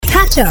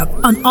Catch up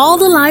on all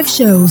the live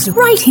shows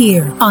right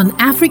here on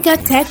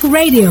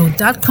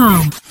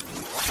africatechradio.com.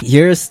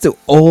 Here's to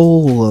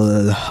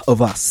all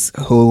of us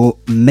who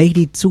made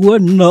it to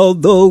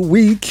another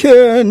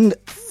weekend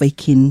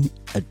faking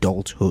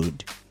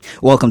adulthood.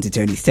 Welcome to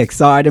Tony's Tech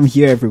Side. I'm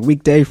here every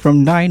weekday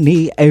from 9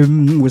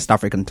 a.m. West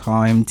African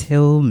time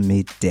till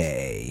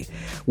midday.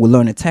 We'll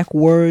learn a tech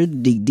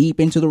word, dig deep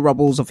into the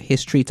rubbles of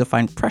history to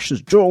find precious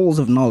jewels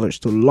of knowledge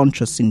to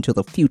launch us into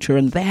the future,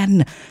 and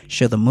then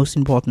share the most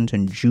important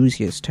and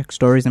juiciest tech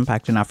stories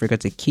impacting Africa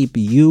to keep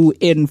you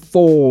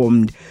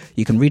informed.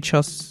 You can reach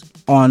us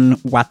on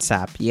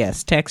WhatsApp.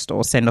 Yes, text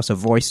or send us a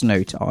voice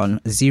note on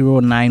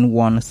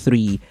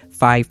 0913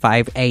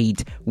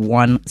 558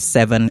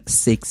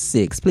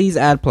 1766. Please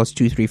add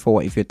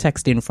 +234 if you're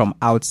texting from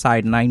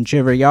outside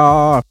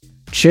Nigeria.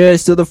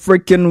 Cheers to the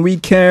freaking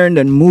weekend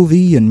and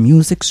movie and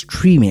music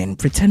streaming,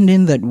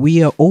 pretending that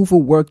we are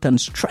overworked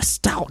and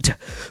stressed out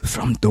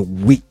from the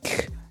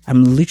week.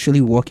 I'm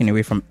literally walking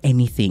away from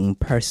anything,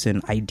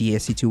 person,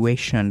 idea,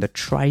 situation that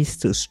tries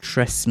to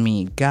stress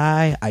me.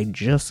 Guy, I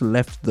just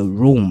left the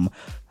room.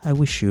 I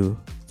wish you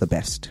the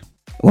best.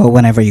 Well,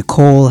 whenever you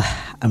call,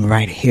 I'm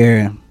right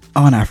here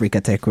on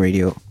Africa Tech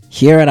Radio.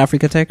 Here at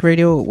Africa Tech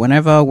Radio,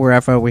 whenever,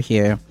 wherever we're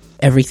here,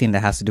 everything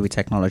that has to do with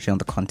technology on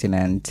the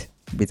continent,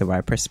 with the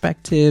right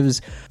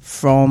perspectives,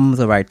 from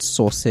the right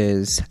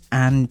sources,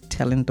 and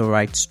telling the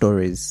right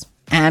stories.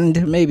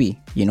 And maybe,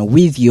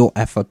 with your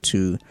effort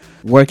to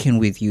working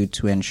with you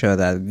to ensure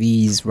that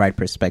these right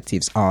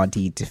perspectives are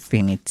the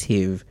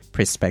definitive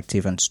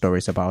perspective and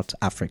stories about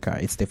Africa,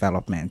 its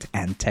development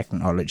and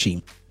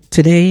technology.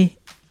 Today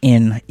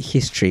in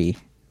history,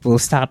 we'll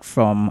start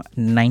from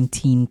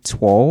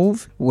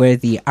 1912, where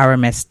the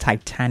RMS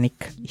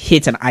Titanic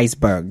hit an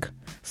iceberg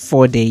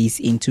 4 days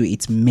into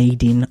its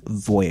maiden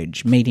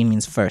voyage. Maiden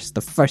means first,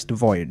 the first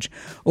voyage.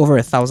 Over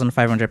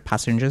 1,500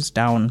 passengers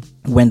down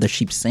when the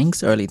ship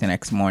sinks early the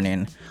next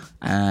morning.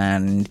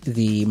 And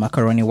the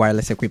Macaroni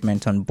wireless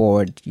equipment on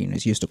board,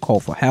 is used to call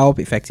for help,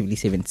 effectively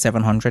saving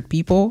 700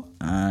 people.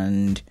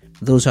 And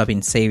those who have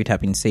been saved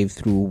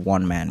through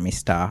one man,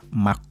 Mr.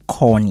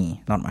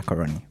 Marconi, not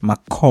Macaroni,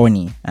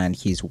 Marconi, and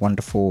his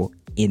wonderful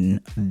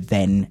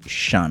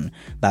invention.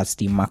 That's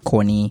the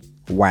Marconi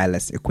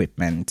wireless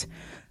equipment.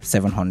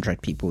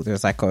 700 people.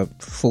 There's like a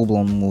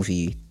full-blown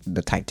movie,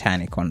 The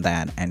Titanic, on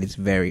that, and it's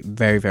very,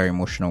 very, very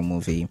emotional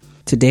movie.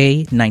 Today,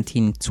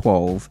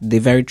 1912, the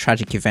very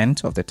tragic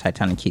event of the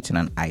Titanic hitting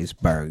an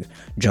iceberg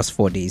just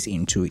 4 days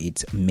into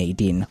its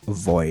maiden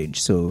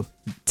voyage. So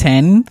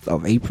 10th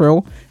of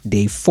April,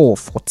 day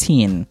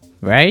 414,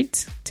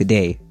 right?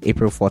 Today,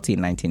 April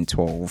 14,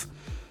 1912.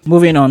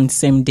 Moving on,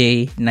 same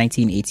day,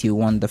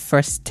 1981, the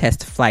first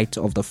test flight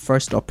of the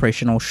first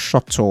operational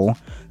shuttle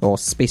or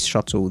space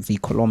shuttle, the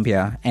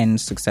Columbia,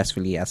 ends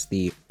successfully as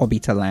the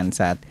orbiter lands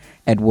at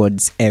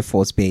Edwards Air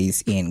Force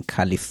Base in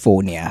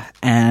California.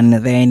 And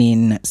then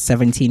in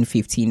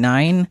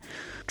 1759,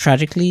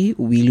 tragically,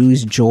 we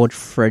lose George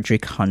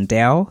Friedrich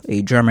Handel,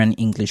 a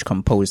German-English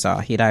composer.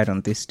 He died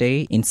on this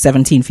day in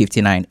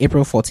 1759.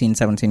 April 14,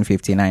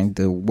 1759,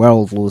 the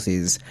world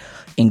loses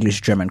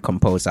English-German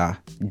composer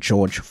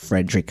George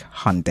Friedrich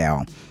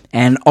Handel.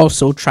 And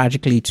also,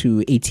 tragically, to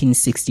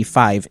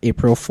 1865,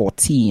 April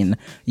 14,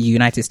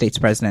 United States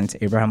President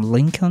Abraham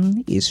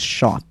Lincoln is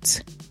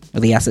shot.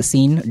 The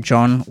assassin,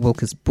 John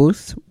Wilkes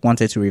Booth,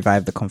 wanted to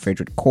revive the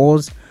Confederate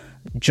cause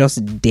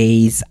just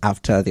days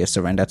after their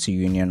surrender to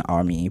Union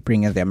Army,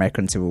 bringing the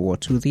American Civil War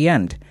to the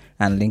end.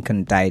 And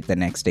Lincoln died the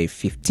next day,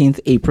 15th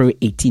April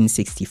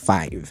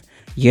 1865.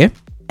 Yeah.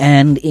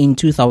 And in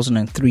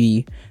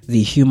 2003,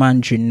 the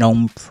Human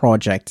Genome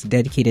Project,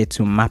 dedicated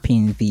to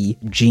mapping the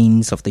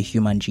genes of the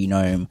human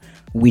genome,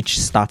 which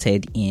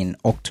started in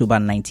October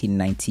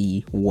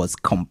 1990, was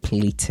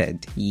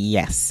completed.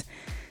 Yes.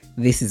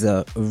 This is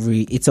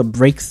it's a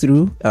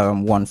breakthrough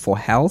one for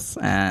health,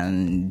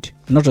 and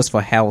not just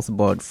for health,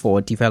 but for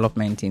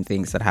development in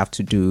things that have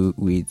to do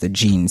with the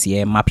genes.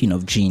 Yeah, mapping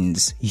of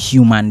genes,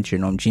 human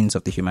genome, genes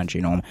of the human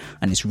genome,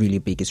 and it's really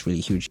big. It's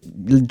really huge.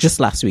 Just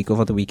last week,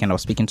 over the weekend, I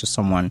was speaking to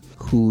someone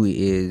who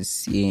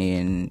is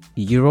in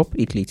Europe,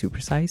 Italy to be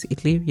precise.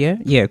 Italy,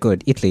 yeah,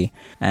 good, Italy,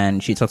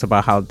 and she talked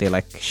about how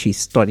she's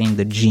studying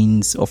the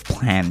genes of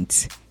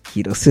plants.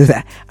 So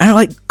that, and I'm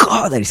like,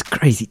 God, that is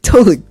crazy,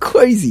 totally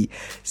crazy.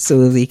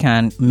 So they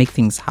can make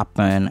things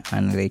happen,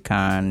 and they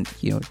can,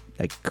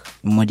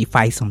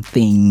 modify some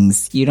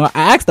things. I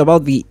asked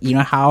about the,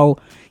 how,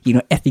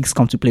 ethics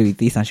come to play with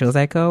this, and she was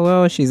like, oh,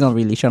 well, she's not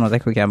really sure. And I was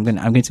like, okay, I'm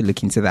going to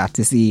look into that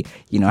to see,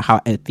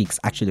 how ethics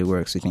actually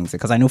works with things.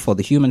 Because I know for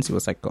the humans, it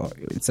was like, oh,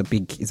 it's a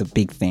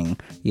big thing,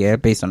 yeah,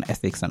 based on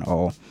ethics and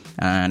all.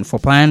 And for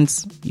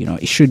plants,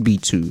 it should be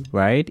too,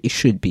 right? It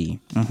should be,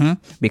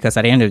 because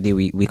at the end of the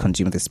day, we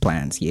consume these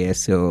plants, yeah.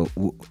 So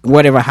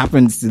whatever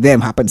happens to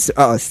them happens to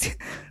us.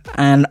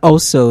 And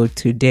also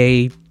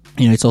today,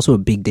 it's also a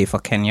big day for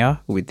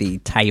Kenya with the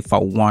Taifa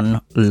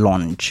 1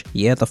 launch.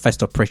 Yeah, the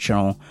first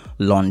operational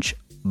launch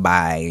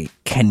by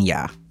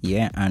Kenya.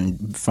 Yeah,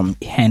 and from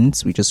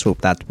hence, we just hope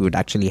that we would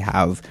actually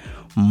have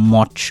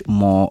much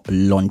more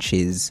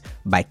launches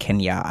by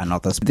Kenya and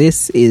others.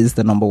 This is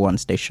the number one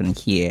station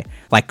here,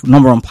 like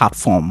number one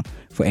platform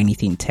for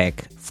anything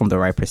tech from the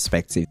right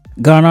perspective.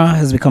 Ghana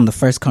has become the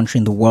first country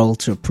in the world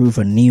to approve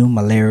a new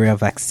malaria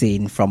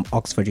vaccine from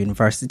Oxford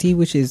University,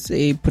 which is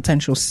a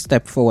potential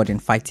step forward in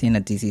fighting a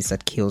disease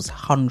that kills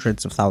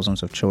hundreds of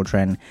thousands of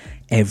children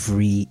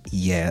every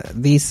year.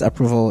 This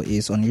approval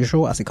is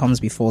unusual as it comes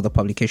before the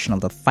publication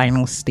of the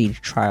final stage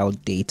trial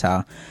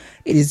data.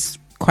 It is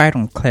quite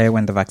unclear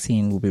when the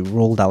vaccine will be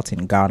rolled out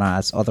in Ghana,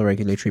 as other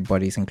regulatory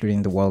bodies,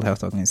 including the World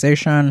Health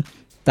Organization,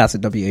 that's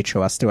the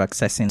WHO, are still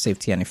assessing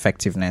safety and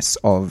effectiveness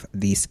of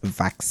this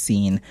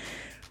vaccine.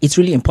 It's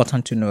really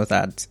important to know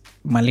that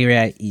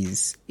malaria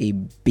is a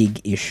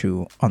big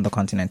issue on the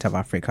continent of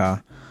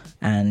Africa,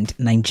 and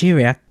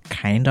Nigeria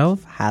kind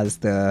of has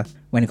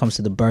when it comes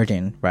to the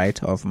burden, right,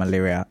 of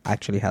malaria,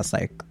 actually has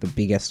like the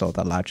biggest or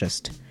the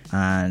largest,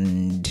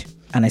 and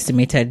an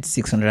estimated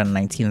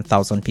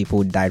 619,000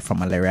 people died from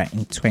malaria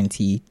in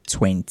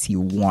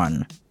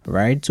 2021,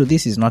 right? So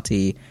this is not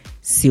a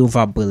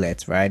silver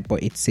bullet, right?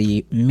 But it's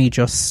a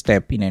major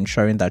step in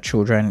ensuring that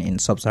children in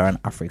sub-Saharan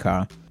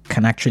Africa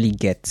can actually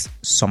get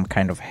some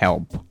kind of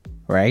help,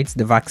 right?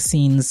 The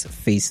vaccine's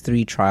phase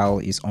 3 trial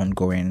is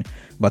ongoing,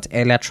 but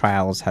earlier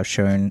trials have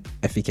shown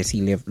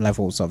efficacy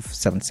levels of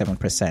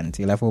 77%,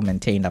 a level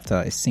maintained after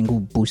a single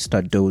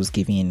booster dose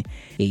given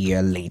a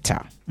year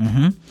later.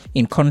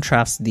 In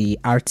contrast, the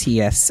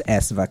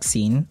RTS-S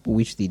vaccine,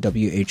 which the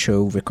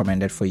WHO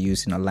recommended for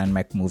use in a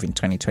landmark move in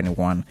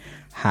 2021,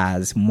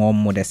 has more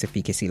modest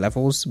efficacy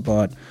levels.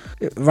 But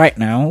right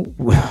now,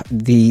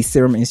 the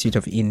Serum Institute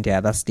of India,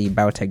 that's the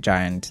biotech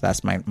giant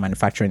that's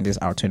manufacturing this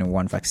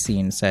R21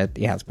 vaccine, said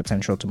it has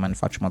potential to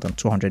manufacture more than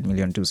 200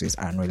 million doses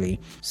annually.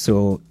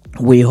 So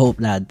we hope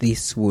that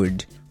this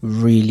would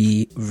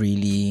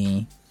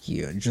really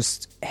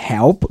just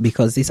help,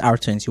 because this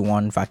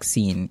R21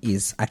 vaccine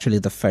is actually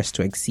the first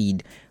to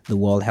exceed the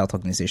World Health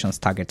Organization's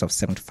target of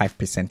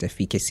 75%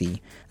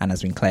 efficacy, and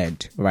has been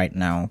cleared right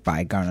now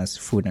by Ghana's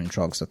Food and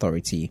Drugs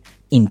Authority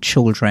in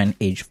children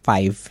aged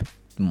 5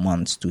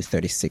 months to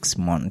 36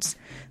 months.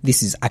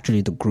 This is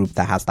actually the group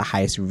that has the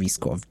highest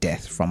risk of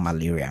death from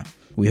malaria.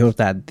 We hope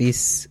that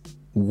this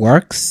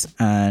works,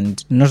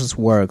 and not just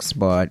works,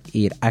 but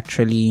it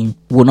actually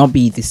will not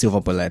be the silver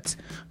bullet,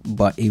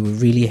 but it will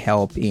really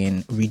help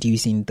in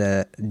reducing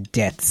the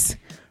deaths,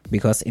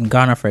 because in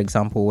Ghana, for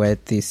example, where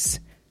this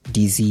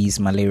disease,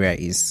 malaria,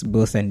 is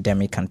both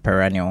endemic and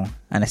perennial,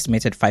 an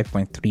estimated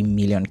 5.3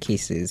 million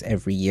cases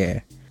every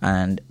year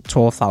and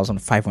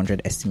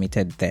 12,500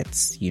 estimated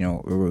deaths,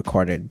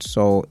 recorded.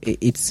 So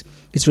it's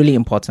really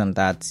important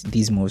that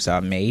these moves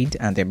are made,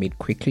 and they're made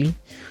quickly.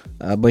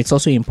 But it's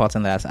also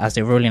important that as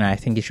they're rolling, I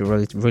think they should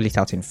roll it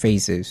out in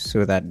phases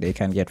so that they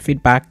can get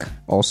feedback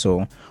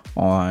also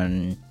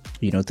on,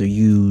 the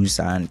use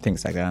and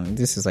things like that. And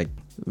this is like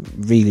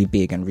really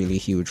big and really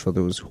huge for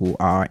those who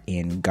are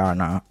in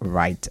Ghana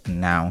right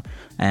now.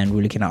 And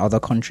we're looking at other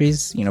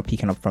countries,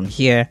 picking up from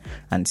here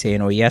and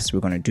saying, oh yes,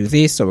 we're going to do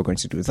this, or we're going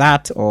to do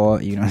that, or,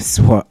 this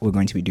is what we're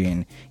going to be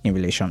doing in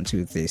relation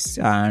to this.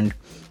 And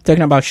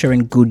talking about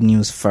sharing good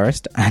news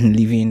first and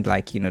leaving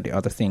the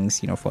other things,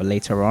 for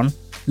later on.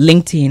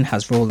 LinkedIn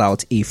has rolled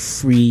out a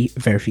free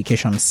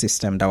verification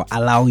system that will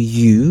allow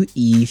you,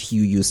 if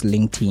you use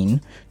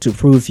LinkedIn, to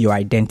prove your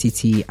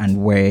identity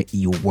and where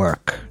you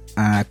work.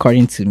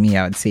 According to me,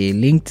 I would say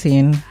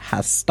LinkedIn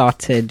has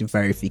started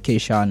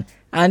verification,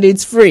 and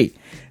it's free.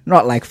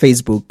 Not like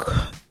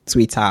Facebook,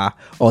 Twitter,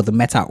 or the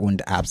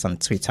Meta-owned apps on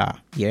Twitter,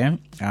 yeah?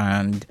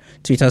 And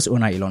Twitter's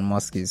owner, Elon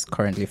Musk, is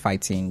currently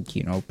fighting,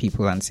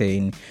 people and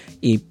saying,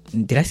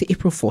 did I say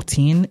April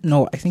 14?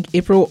 No, I think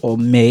April or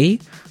May,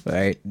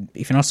 right?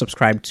 If you're not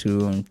subscribed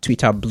to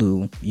Twitter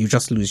Blue, you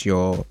just lose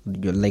your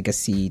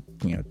legacy,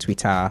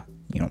 Twitter,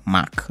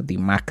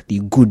 the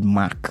good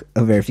Mac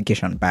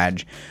verification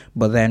badge.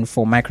 But then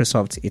for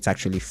Microsoft, it's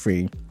actually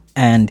free.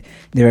 And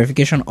the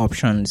verification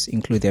options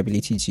include the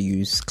ability to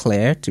use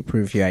Claire to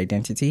prove your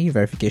identity,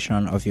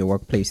 verification of your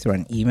workplace through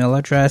an email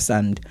address,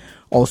 and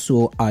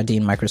also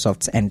adding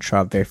Microsoft's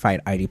Entra verified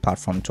ID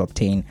platform to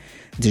obtain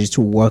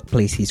digital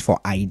workplaces for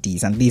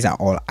IDs. And these are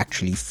all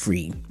actually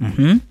free.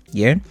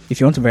 Yeah. If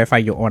you want to verify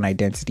your own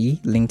identity,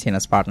 LinkedIn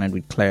has partnered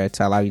with Claire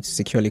to allow you to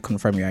securely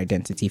confirm your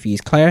identity. If you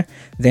use Claire,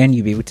 then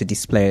you'll be able to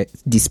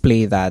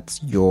display that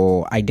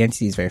your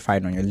identity is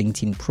verified on your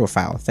LinkedIn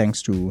profile,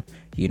 thanks to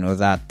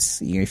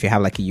if you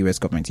have like a US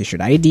government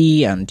issued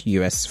ID and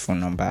US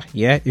phone number.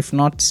 Yeah. If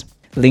not,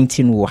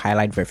 LinkedIn will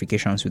highlight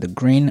verifications with a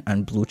green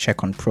and blue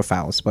check on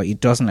profiles, but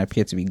it doesn't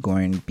appear to be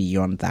going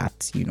beyond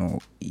that.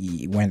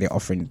 When they're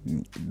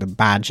offering, the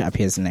badge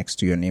appears next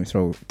to your name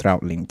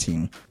throughout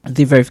LinkedIn.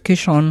 The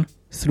verification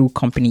through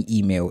company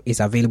email is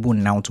available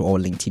now to all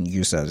LinkedIn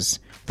users,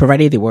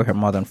 provided they work at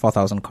more than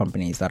 4,000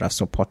 companies that are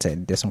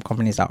supported. There's some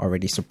companies that are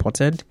already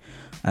supported,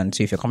 and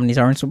so if your companies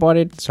aren't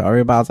supported,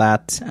 sorry about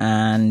that.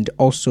 And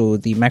also,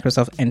 the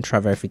Microsoft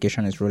Entra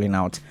verification is rolling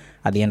out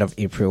at the end of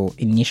April,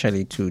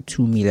 initially to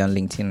 2 million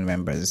LinkedIn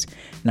members.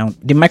 Now,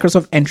 the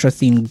Microsoft Entra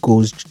thing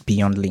goes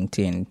beyond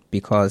LinkedIn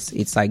because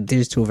it's like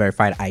digital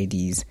verified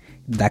IDs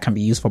that can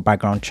be used for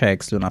background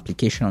checks, loan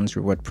applications,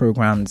 reward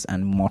programs,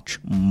 and much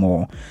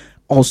more.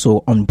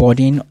 Also,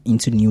 onboarding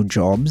into new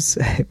jobs,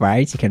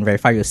 right? You can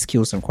verify your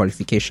skills and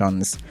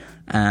qualifications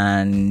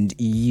and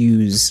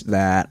use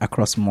that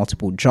across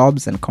multiple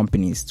jobs and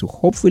companies to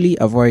hopefully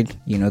avoid,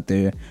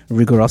 the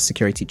rigorous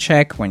security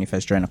check when you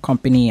first join a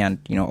company and,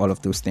 all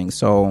of those things.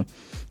 So,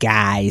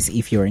 guys,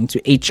 if you're into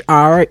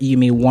HR, you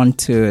may want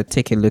to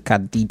take a look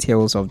at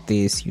details of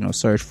this,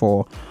 search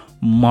for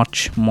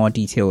much more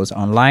details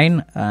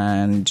online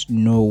and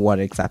know what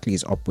exactly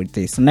is up with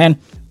this. And then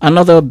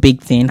another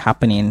big thing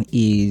happening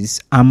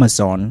is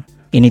Amazon,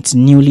 in its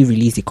newly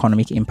released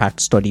economic impact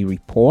study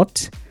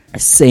report,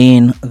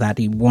 saying that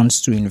it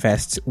wants to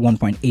invest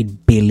 $1.8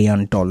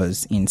 billion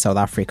in South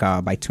Africa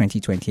by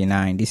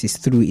 2029. This is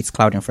through its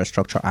cloud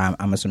infrastructure arm,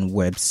 Amazon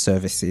Web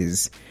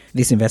Services.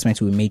 This investment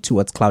will be made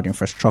towards cloud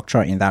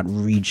infrastructure in that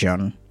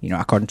region,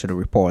 according to the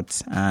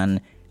report.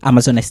 And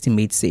Amazon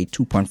estimates a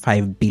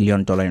 $2.5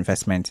 billion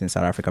investment in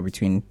South Africa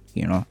between,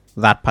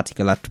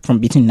 from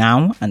between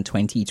now and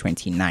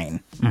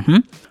 2029.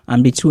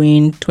 And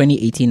between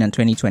 2018 and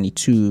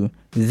 2022,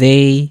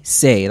 they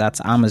say, that's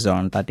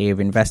Amazon, that they have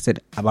invested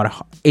about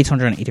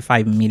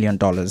 $885 million,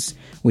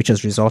 which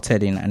has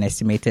resulted in an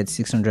estimated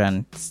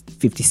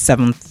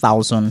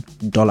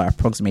 $657,000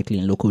 approximately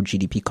in local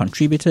GDP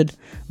contributed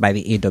by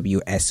the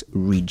AWS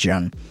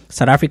region.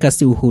 South Africa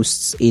still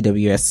hosts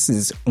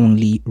AWS's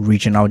only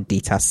regional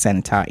data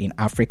center in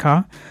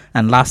Africa,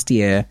 and last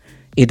year,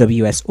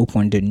 AWS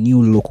opened a new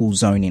local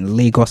zone in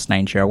Lagos,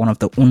 Nigeria, one of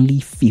the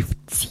only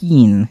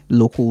 15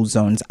 local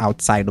zones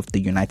outside of the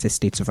United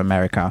States of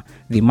America.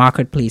 The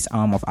marketplace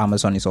arm of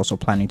Amazon is also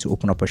planning to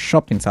open up a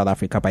shop in South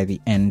Africa by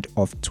the end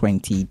of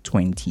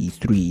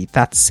 2023.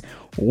 That's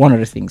one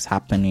of the things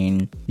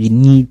happening. You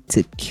need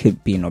to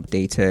keep being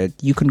updated.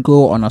 You can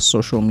go on our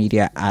social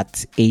media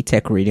at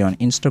ATech Radio on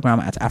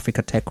Instagram, at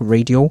Africa Tech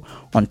Radio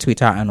on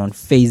Twitter and on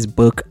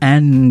Facebook,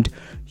 and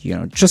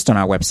just on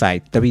our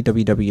website,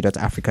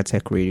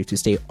 www.africatechradio, to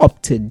stay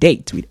up to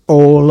date with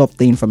all of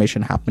the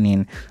information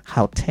happening,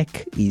 how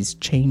tech is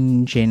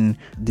changing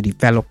the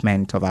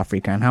development of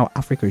Africa and how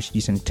Africa is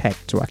using tech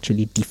to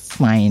actually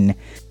define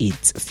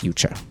its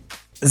future.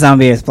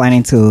 Zambia is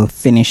planning to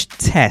finish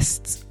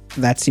tests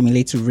that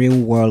simulates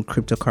real-world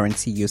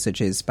cryptocurrency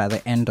usages by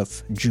the end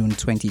of June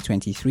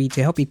 2023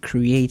 to help it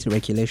create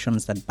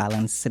regulations that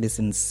balance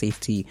citizens'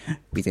 safety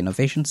with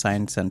innovation,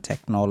 science, and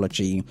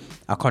technology,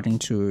 according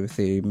to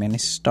the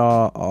Minister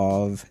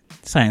of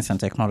Science and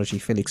Technology,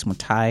 Felix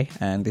Mutai,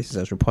 and this is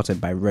as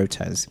reported by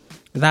Reuters.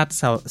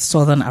 That's how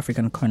Southern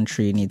African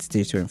country needs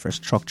digital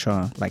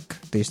infrastructure, like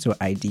digital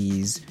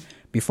IDs,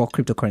 before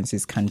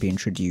cryptocurrencies can be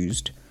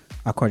introduced,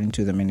 according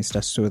to the minister,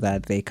 so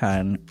that they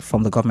can,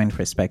 from the government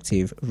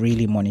perspective,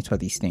 really monitor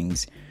these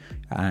things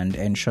and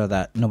ensure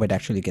that nobody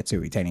actually gets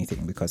away with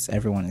anything, because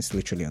everyone is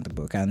literally on the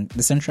book. And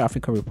the Central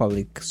African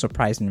Republic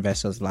surprised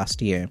investors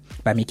last year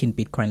by making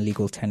Bitcoin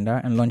legal tender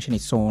and launching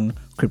its own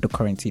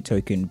cryptocurrency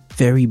token.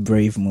 Very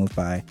brave move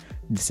by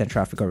the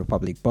Central African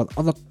Republic. But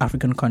other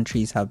African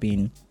countries have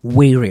been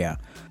warier.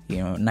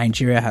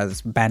 Nigeria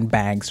has banned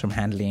banks from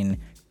handling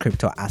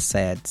crypto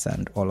assets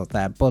and all of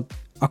that. But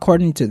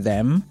according to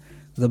them,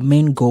 the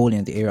main goal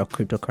in the area of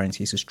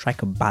cryptocurrency is to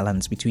strike a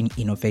balance between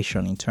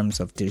innovation in terms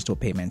of digital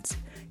payments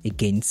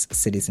against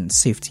citizen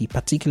safety,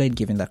 particularly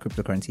given that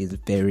cryptocurrency is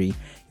very,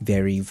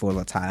 very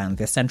volatile. And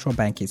the central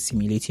bank is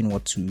simulating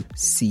that,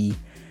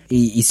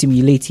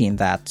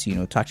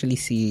 to actually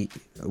see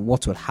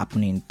what will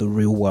happen in the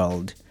real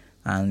world.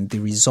 And the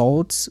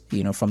results,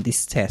 from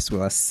this test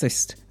will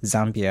assist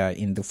Zambia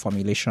in the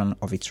formulation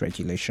of its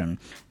regulation.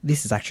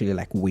 This is actually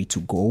like way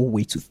to go,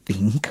 way to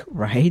think,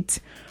 right?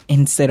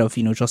 Instead of,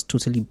 just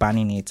totally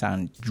banning it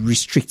and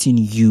restricting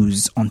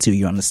use until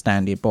you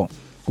understand it. But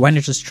why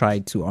not just try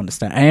to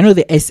understand? And I know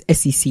the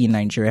SEC in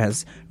Nigeria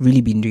has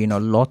really been doing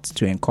a lot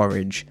to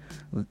encourage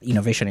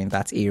innovation in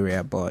that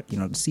area, but the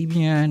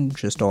CBN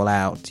just all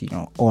out.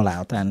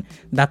 And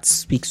that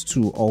speaks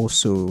to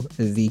also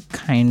the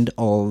kind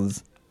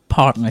of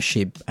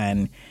partnership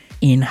and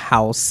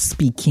in-house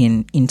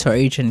speaking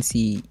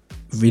interagency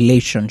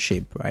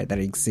relationship, right, that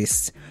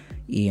exists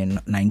in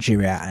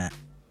Nigeria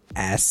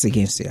as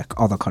against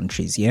other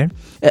countries.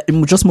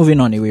 Just moving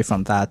on away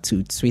from that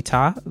to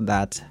Twitter,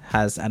 that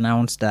has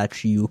announced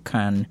that you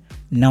can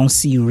now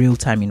see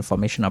real-time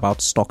information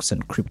about stocks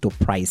and crypto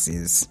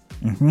prices.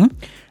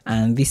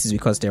 And this is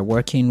because they're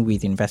working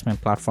with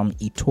investment platform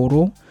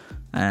eToro,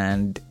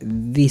 and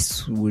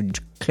this would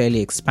clearly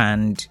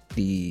expand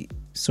the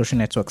social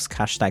network's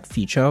hashtag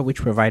feature,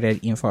 which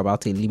provided info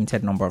about a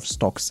limited number of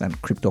stocks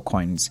and crypto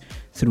coins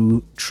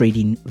through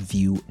trading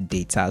view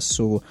data.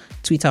 So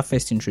Twitter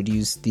first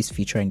introduced this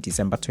feature in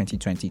December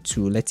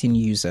 2022, letting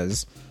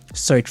users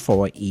search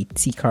for a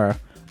ticker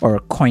or a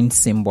coin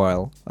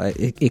symbol,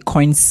 a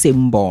coin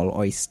symbol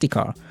or a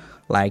sticker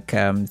like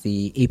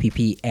the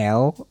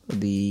APPL,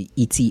 the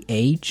ETH,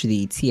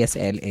 the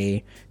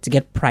TSLA, to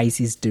get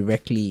prices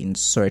directly in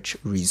search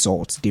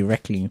results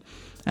directly.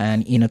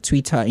 And in a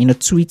tweet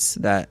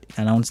that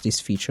announced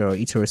this feature,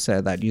 eToro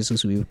said that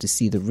users will be able to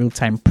see the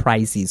real-time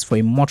prices for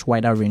a much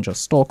wider range of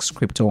stocks,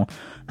 crypto,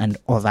 and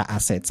other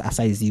assets,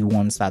 aside the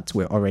ones that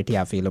were already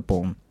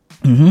available.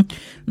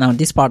 Now,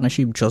 this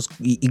partnership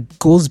it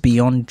goes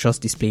beyond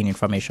just displaying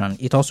information.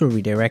 It also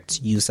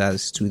redirects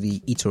users to the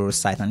eToro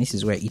site, and this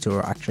is where this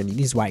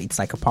is why it's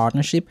like a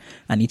partnership,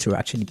 and eToro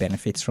actually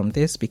benefits from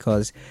this,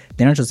 because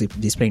they're not just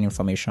displaying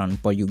information,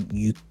 but you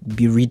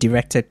be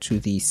redirected to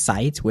the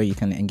site where you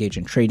can engage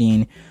in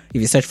trading. If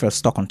you search for a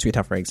stock on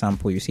Twitter, for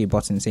example, you see a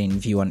button saying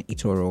view on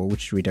eToro,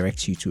 which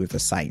redirects you to the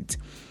site.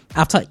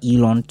 After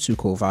Elon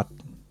took over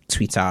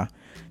Twitter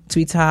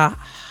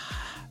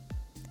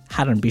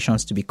had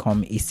ambitions to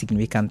become a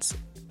significant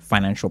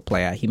financial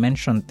player. He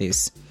mentioned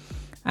this,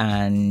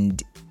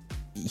 and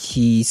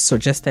he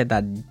suggested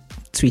that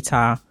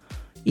Twitter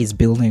is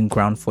building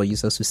ground for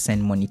users to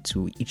send money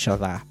to each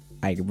other.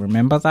 I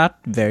remember that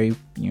very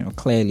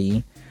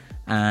clearly.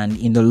 And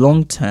in the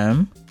long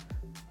term,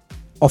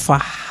 offer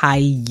high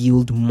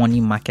yield money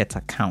market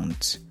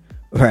account.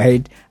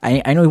 Right.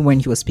 I know when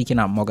he was speaking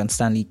at Morgan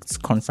Stanley's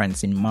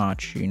conference in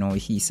March,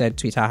 he said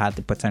Twitter had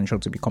the potential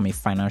to become a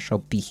financial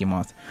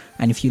behemoth.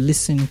 And if you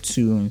listen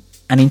to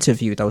an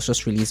interview that was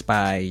just released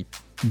by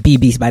the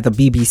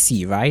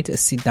BBC, right? A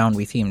sit down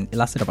with him, it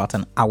lasted about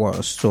an hour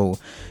or so.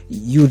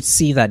 You'd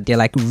see that they're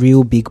like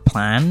real big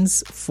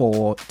plans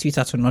for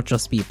Twitter to not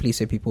just be a place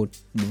where people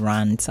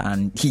rant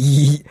and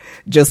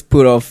just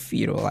put off,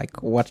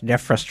 like what their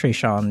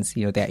frustrations,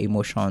 their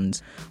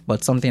emotions,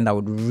 but something that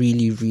would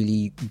really,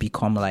 really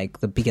become like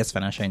the biggest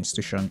financial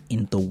institution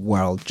in the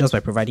world, just by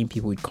providing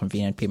people with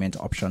convenient payment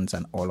options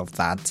and all of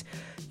that.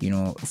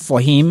 For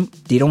him,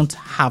 they don't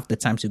have the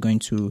time to go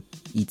into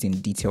it in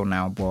detail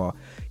now, but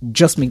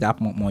just make that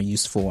more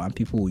useful, and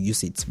people will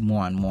use it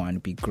more and more, and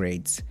it'll be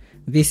great.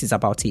 This is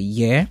about a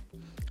year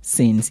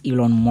since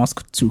Elon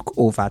Musk took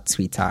over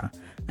Twitter,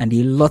 and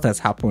a lot has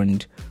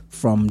happened,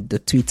 from the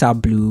Twitter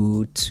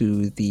blue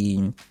to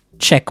the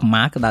check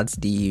mark, that's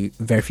the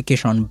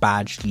verification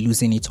badge,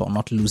 losing it or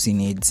not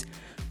losing it,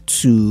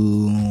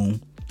 to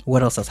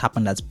what else has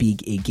happened that's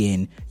big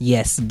again.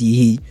 Yes,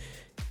 the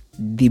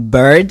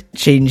bird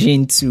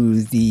changing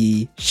to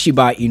the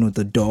Shiba Inu,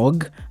 the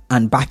dog,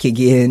 and back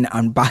again.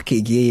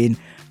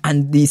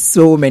 And there's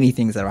so many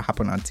things that are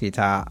happening on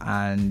Twitter.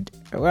 And,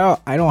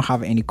 well, I don't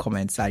have any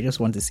comments. I just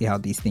want to see how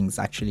these things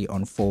actually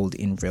unfold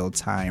in real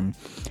time.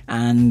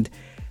 And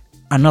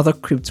another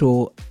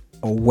crypto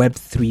or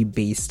Web3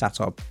 based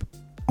startup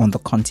on the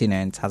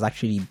continent has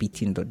actually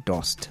beaten the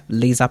dust.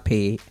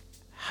 LaserPay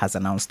has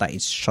announced that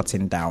it's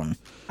shutting down.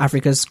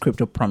 Africa's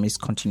crypto promise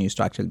continues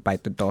to actually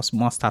bite the dust.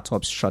 More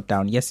startups shut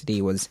down.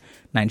 Yesterday was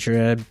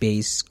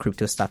Nigeria-based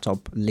crypto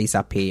startup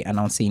LaserPay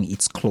announcing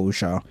its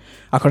closure.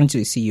 According to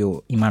the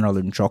CEO, Emmanuel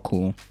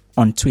Njoku,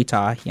 on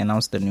Twitter, he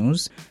announced the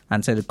news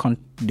and said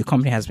the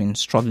company has been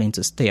struggling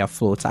to stay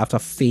afloat after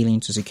failing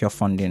to secure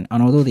funding.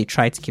 And although they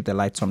tried to keep the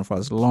lights on for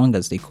as long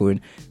as they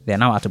could, they're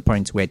now at a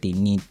point where they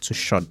need to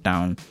shut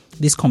down.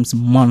 This comes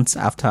months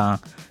after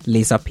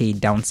LaserPay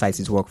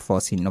downsized its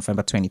workforce in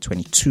November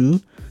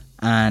 2022,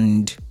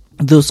 and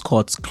those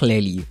cuts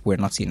clearly were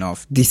not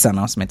enough. This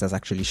announcement has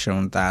actually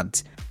shown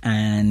that.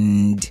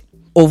 And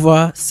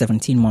over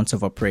 17 months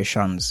of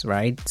operations,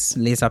 right?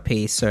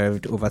 LaserPay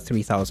served over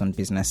 3,000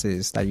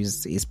 businesses that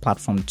use its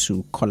platform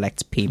to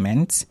collect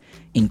payments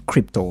in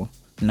crypto.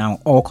 Now,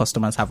 all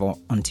customers have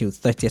until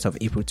 30th of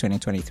April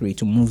 2023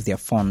 to move their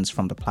funds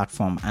from the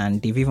platform.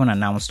 And they've even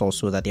announced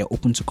also that they're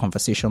open to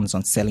conversations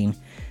on selling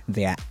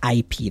their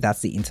IP,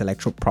 that's the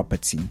intellectual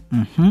property.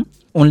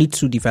 Only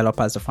 2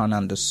 developers, the founder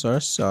and the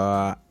source,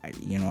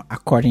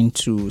 according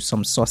to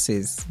some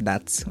sources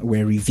that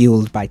were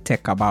revealed by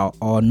TechAbout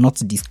or not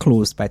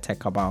disclosed by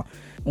TechAbout,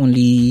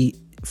 only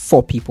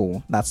 4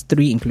 people, that's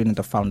 3 including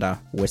the founder,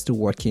 were still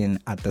working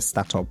at the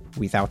startup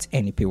without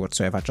any pay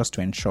whatsoever, just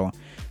to ensure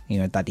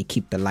that they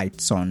keep the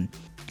lights on.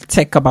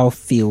 TechAbout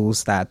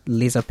feels that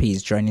LaserPay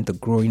is joining the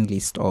growing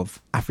list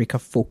of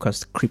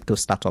Africa-focused crypto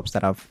startups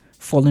that have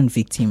fallen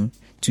victim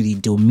to the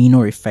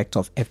domino effect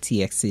of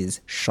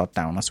FTX's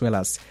shutdown, as well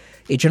as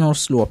a general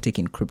slow uptake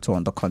in crypto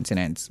on the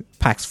continent.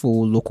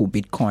 Paxful, Local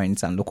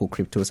Bitcoins, and Local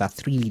Cryptos are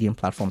 3 leading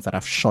platforms that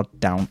have shut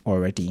down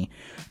already.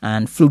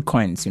 And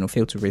Flutecoins,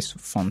 failed to raise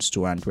funds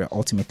too, and were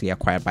ultimately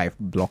acquired by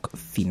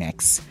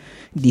BlockFinex.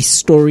 The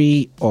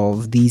story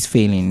of these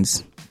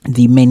failings,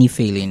 the many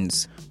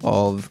failings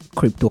of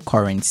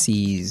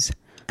cryptocurrencies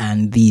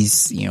and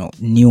these,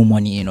 new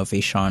money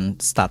innovation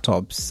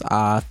startups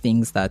are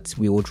things that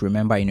we would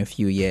remember in a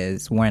few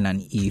years when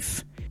and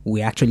if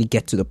we actually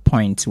get to the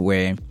point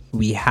where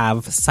we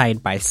have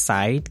side by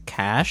side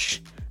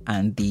cash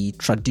and the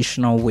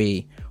traditional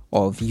way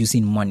of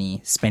using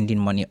money, spending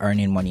money,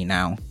 earning money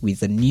now,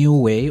 with a new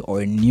way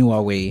or a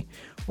newer way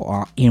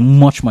or a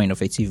much more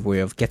innovative way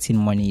of getting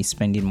money,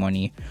 spending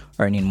money,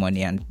 earning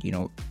money, and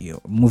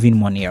moving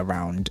money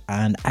around.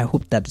 And I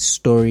hope that the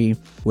story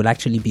will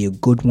actually be a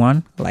good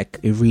one, like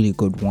a really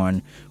good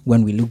one,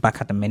 when we look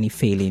back at the many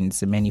failings,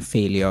 the many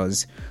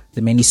failures,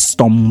 the many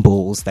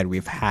stumbles that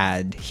we've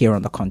had here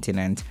on the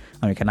continent,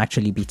 and we can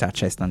actually beat our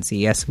chest and say,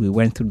 yes, we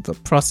went through the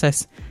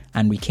process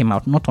and we came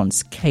out not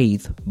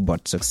unscathed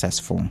but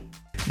successful.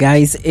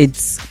 Guys,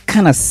 it's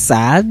kind of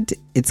sad,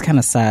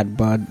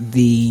 but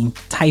the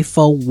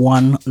Taifa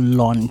 1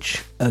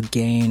 launch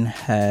again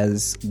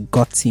has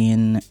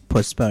gotten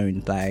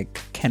postponed.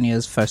 Like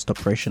Kenya's first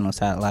operational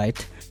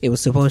satellite, it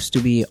was supposed to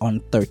be on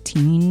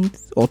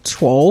 13th or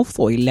 12th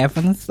or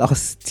 11th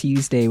of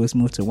Tuesday. It was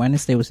moved to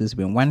Wednesday. It was supposed to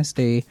be on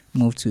Wednesday,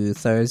 moved to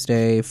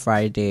Thursday,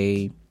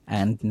 Friday,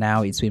 and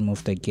now it's been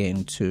moved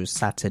again to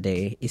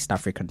Saturday, East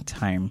African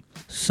time.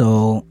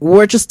 So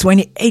we're just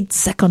 28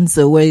 seconds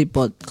away,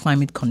 but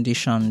climate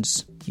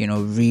conditions,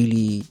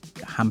 really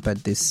hampered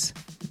this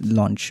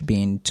launch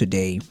being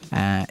today.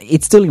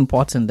 It's still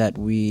important that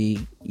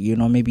we,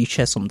 maybe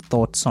share some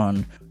thoughts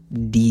on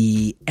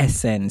the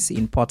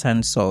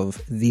importance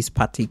of this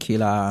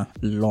particular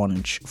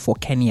launch for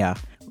Kenya,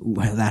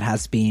 that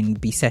has been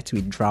beset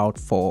with drought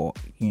for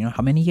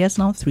how many years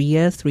now? 3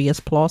 years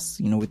plus,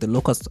 with the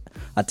locust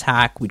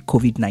attack, with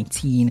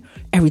COVID-19,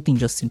 everything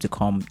just seemed to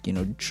come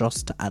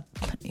just at,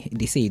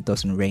 they say it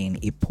doesn't rain,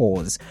 it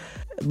pours.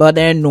 But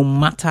then no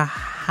matter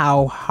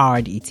how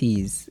hard it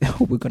is,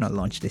 we're gonna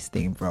launch this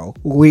thing, bro.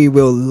 We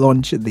will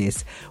launch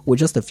this. We're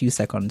just a few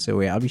seconds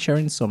away. I'll be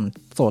sharing some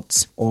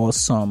thoughts, or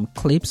some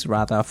clips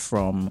rather,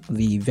 from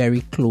the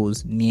very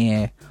close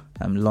near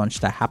launch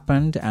that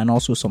happened, and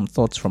also some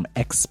thoughts from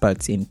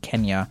experts in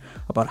Kenya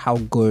about how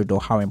good or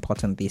how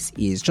important this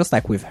is. Just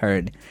like we've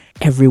heard,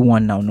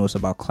 everyone now knows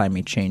about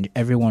climate change.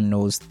 Everyone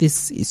knows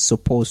this is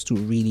supposed to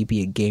really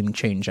be a game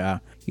changer,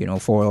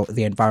 for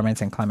the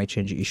environment and climate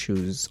change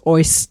issues, or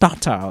a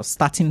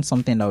starting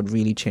something that would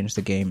really change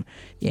the game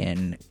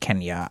in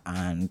Kenya.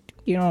 And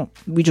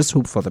we just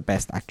hope for the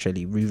best.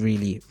 Actually, we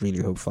really,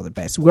 really hope for the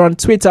best. We're on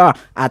Twitter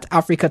at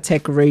Africa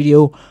Tech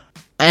Radio,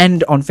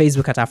 and on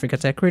Facebook at Africa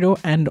Tech Radio,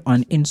 and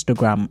on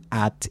Instagram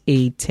at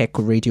A-Tech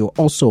Radio.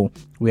 Also,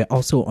 we're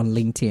also on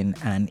LinkedIn,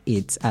 and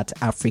it's at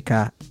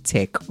Africa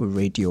Tech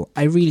Radio.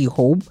 I really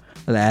hope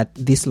that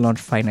this launch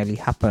finally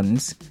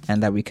happens,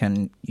 and that we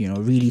can,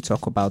 really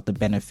talk about the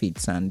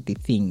benefits and the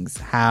things,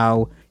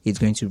 how it's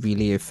going to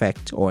really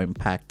affect or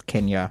impact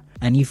Kenya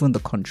and even the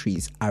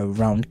countries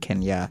around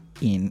Kenya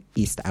in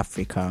East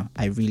Africa.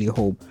 I really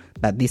hope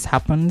that this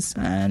happens,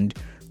 and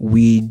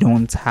we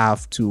don't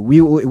have to,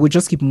 we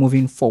just keep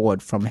moving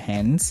forward from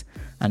hence,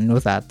 and know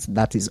that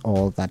that is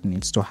all that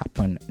needs to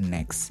happen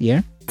next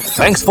year.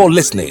 Thanks for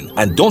listening,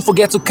 and don't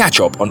forget to catch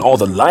up on all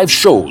the live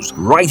shows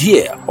right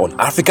here on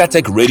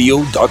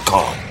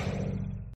africatechradio.com.